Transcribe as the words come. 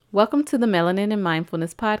Welcome to the Melanin and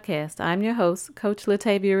Mindfulness Podcast. I'm your host, Coach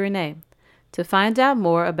Latavia Renee. To find out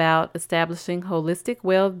more about establishing holistic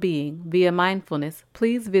well-being via mindfulness,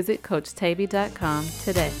 please visit CoachTavy.com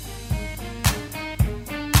today.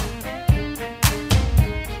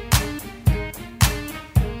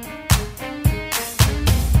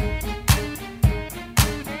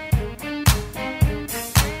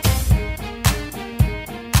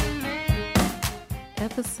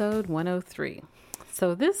 Episode 103.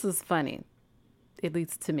 So this is funny, at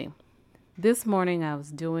least to me. This morning I was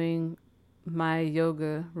doing my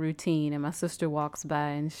yoga routine and my sister walks by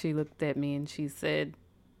and she looked at me and she said,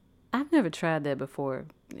 "I've never tried that before.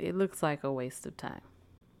 It looks like a waste of time."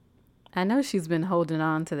 I know she's been holding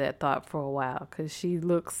on to that thought for a while because she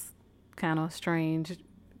looks kind of strange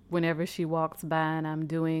whenever she walks by and I'm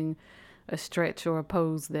doing a stretch or a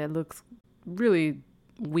pose that looks really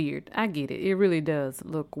weird. I get it. It really does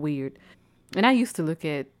look weird. And I used to look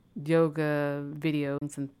at yoga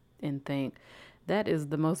videos and think, that is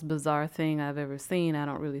the most bizarre thing I've ever seen. I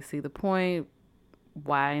don't really see the point.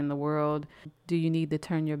 Why in the world do you need to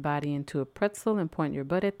turn your body into a pretzel and point your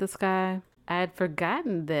butt at the sky? I had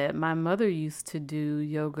forgotten that my mother used to do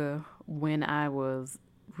yoga when I was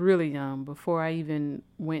really young, before I even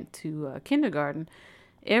went to kindergarten.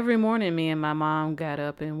 Every morning, me and my mom got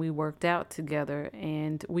up and we worked out together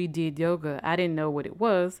and we did yoga. I didn't know what it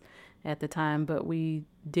was at the time, but we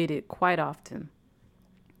did it quite often.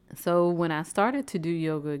 So when I started to do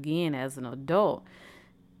yoga again as an adult,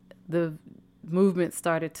 the movement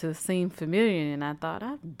started to seem familiar and I thought,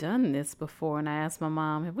 I've done this before. And I asked my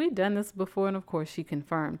mom, have we done this before? And of course she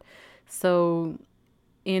confirmed. So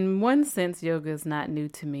in one sense, yoga is not new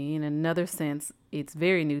to me. In another sense, it's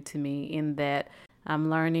very new to me in that I'm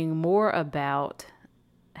learning more about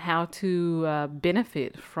how to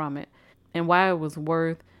benefit from it and why it was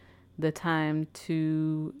worth the time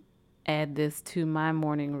to add this to my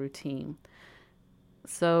morning routine.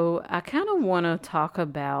 So I kind of want to talk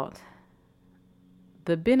about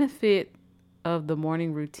the benefit of the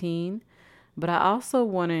morning routine, but I also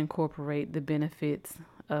want to incorporate the benefits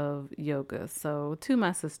of yoga. So to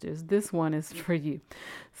my sisters, this one is for you.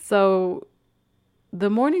 So the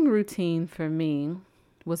morning routine for me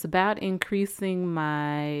was about increasing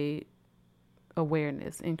my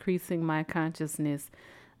awareness, increasing my consciousness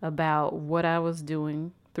about what I was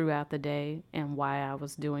doing throughout the day and why I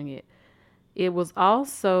was doing it. It was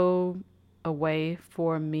also a way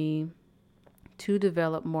for me to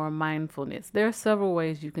develop more mindfulness. There are several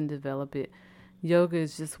ways you can develop it. Yoga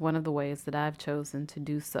is just one of the ways that I've chosen to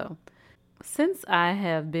do so. Since I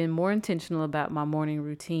have been more intentional about my morning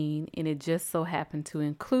routine and it just so happened to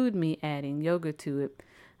include me adding yoga to it,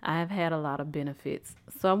 I've had a lot of benefits.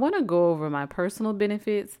 So I want to go over my personal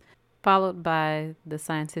benefits, followed by the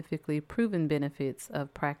scientifically proven benefits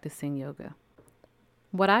of practicing yoga.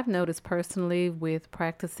 What I've noticed personally with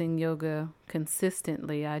practicing yoga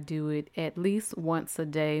consistently, I do it at least once a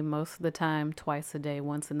day, most of the time twice a day,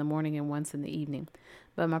 once in the morning and once in the evening.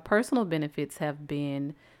 But my personal benefits have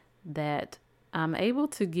been that I'm able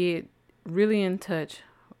to get really in touch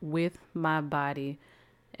with my body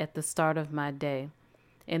at the start of my day.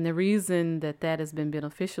 And the reason that that has been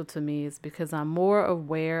beneficial to me is because I'm more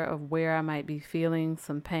aware of where I might be feeling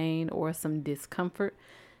some pain or some discomfort.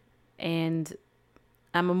 And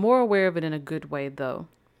I'm more aware of it in a good way, though.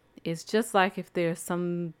 It's just like if there's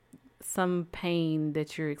some pain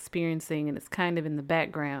that you're experiencing and it's kind of in the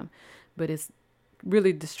background, but it's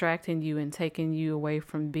really distracting you and taking you away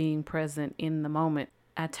from being present in the moment.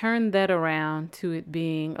 I turned that around to it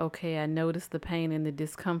being, okay, I noticed the pain and the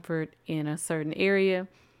discomfort in a certain area,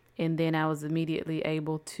 and then I was immediately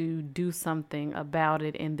able to do something about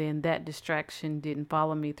it, and then that distraction didn't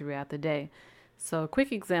follow me throughout the day. So a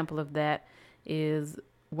quick example of that is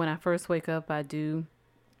when I first wake up, I do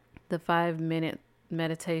the 5-minute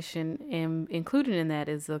meditation, and included in that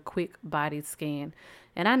is a quick body scan.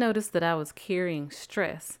 And I noticed that I was carrying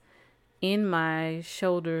stress in my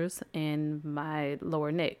shoulders and my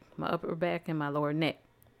lower neck, my upper back and my lower neck.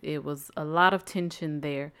 It was a lot of tension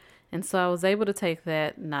there. And so I was able to take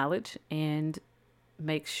that knowledge and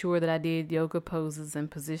make sure that I did yoga poses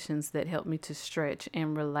and positions that helped me to stretch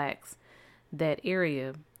and relax that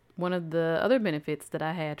area. One of the other benefits that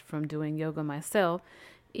I had from doing yoga myself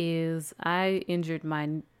is I injured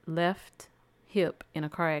my left hip in a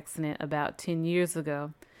car accident about 10 years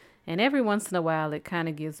ago. And every once in a while, it kind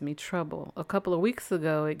of gives me trouble. A couple of weeks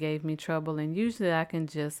ago, it gave me trouble. And usually I can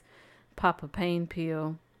just pop a pain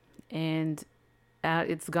pill and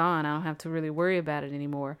it's gone. I don't have to really worry about it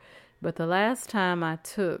anymore. But the last time I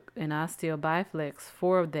took an Osteo-Bi-Flex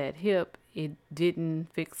for that hip, it didn't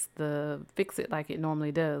fix it like it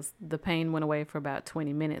normally does. The pain went away for about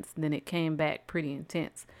 20 minutes, then it came back pretty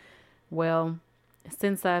intense. Well,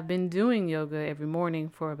 since I've been doing yoga every morning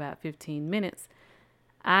for about 15 minutes,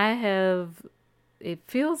 it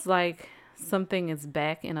feels like something is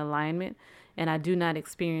back in alignment, and I do not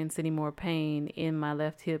experience any more pain in my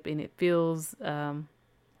left hip, and it feels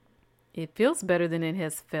better than it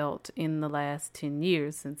has felt in the last 10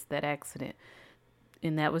 years since that accident.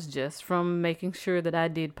 And that was just from making sure that I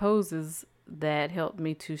did poses that helped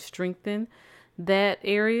me to strengthen that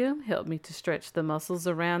area, helped me to stretch the muscles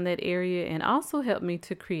around that area, and also helped me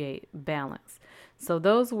to create balance. So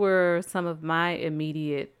those were some of my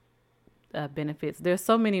immediate benefits. There's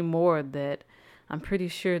so many more that I'm pretty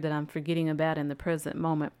sure that I'm forgetting about in the present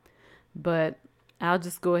moment, but I'll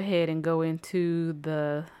just go ahead and go into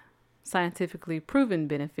the scientifically proven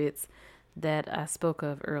benefits that I spoke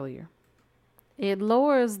of earlier. It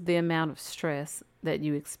lowers the amount of stress that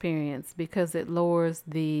you experience because it lowers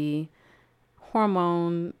the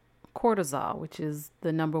hormone cortisol, which is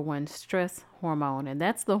the number one stress hormone. And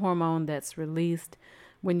that's the hormone that's released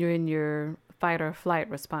when you're in your fight or flight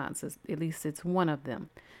responses. At least it's one of them.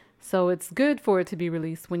 So it's good for it to be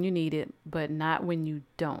released when you need it, but not when you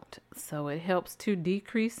don't. So it helps to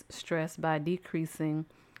decrease stress by decreasing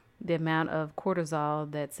the amount of cortisol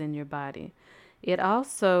that's in your body. It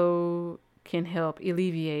also can help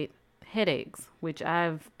alleviate headaches, which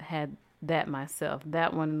I've had that myself.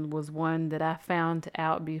 That one was one that I found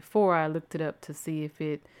out before I looked it up to see if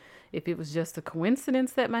it was just a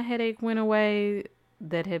coincidence that my headache went away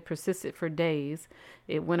that had persisted for days.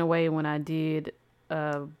 It went away when I did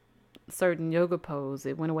a certain yoga pose.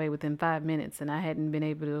 It went away within 5 minutes, and I hadn't been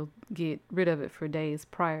able to get rid of it for days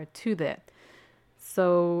prior to that.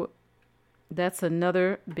 So that's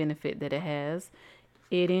another benefit that it has.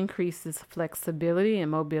 It increases flexibility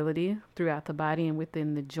and mobility throughout the body and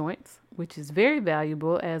within the joints, which is very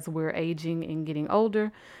valuable as we're aging and getting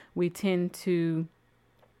older. We tend to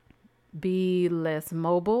be less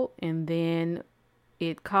mobile, and then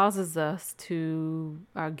it causes our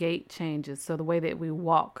gait changes. So the way that we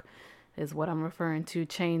walk is what I'm referring to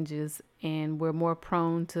changes, and we're more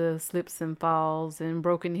prone to slips and falls and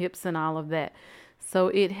broken hips and all of that. So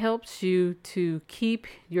it helps you to keep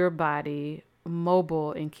your body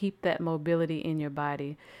mobile and keep that mobility in your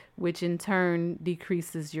body, which in turn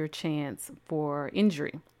decreases your chance for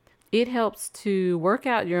injury. It helps to work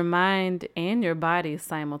out your mind and your body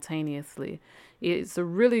simultaneously. It's a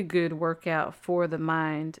really good workout for the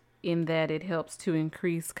mind in that it helps to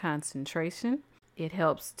increase concentration. It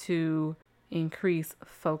helps to increase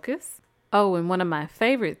focus. Oh, and one of my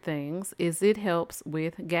favorite things is it helps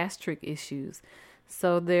with gastric issues.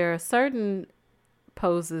 So there are certain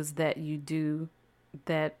poses that you do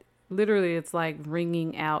that literally it's like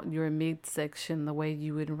wringing out your midsection the way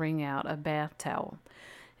you would wring out a bath towel.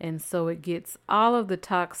 And so it gets all of the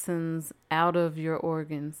toxins out of your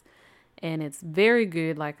organs. And it's very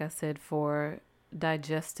good, like I said, for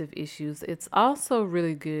digestive issues. It's also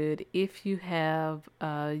really good if you have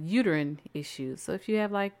uterine issues. So if you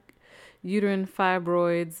have like uterine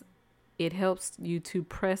fibroids, it helps you to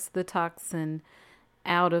press the toxin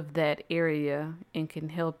out of that area and can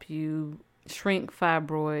help you shrink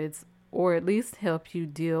fibroids, or at least help you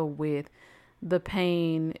deal with the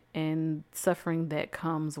pain and suffering that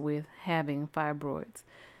comes with having fibroids.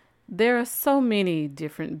 There are so many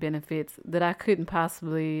different benefits that I couldn't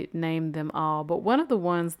possibly name them all, but one of the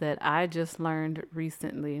ones that I just learned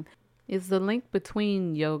recently is the link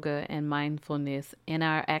between yoga and mindfulness in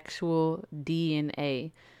our actual DNA.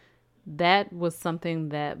 That was something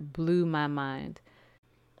that blew my mind.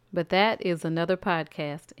 But that is another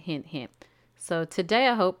podcast, hint, hint. So today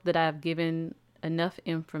I hope that I've given enough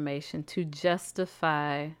information to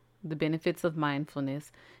justify the benefits of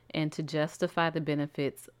mindfulness and to justify the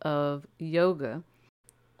benefits of yoga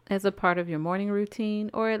as a part of your morning routine,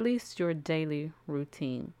 or at least your daily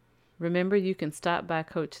routine. Remember, you can stop by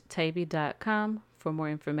CoachTavy.com for more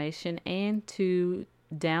information and to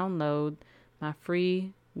download my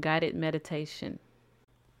free guided meditation.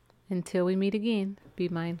 Until we meet again, be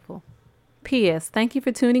mindful. P.S. Thank you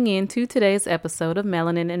for tuning in to today's episode of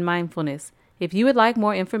Melanin and Mindfulness. If you would like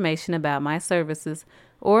more information about my services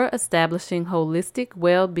or establishing holistic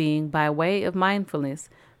well-being by way of mindfulness,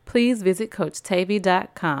 please visit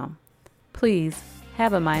CoachTavy.com. Please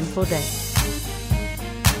have a mindful day.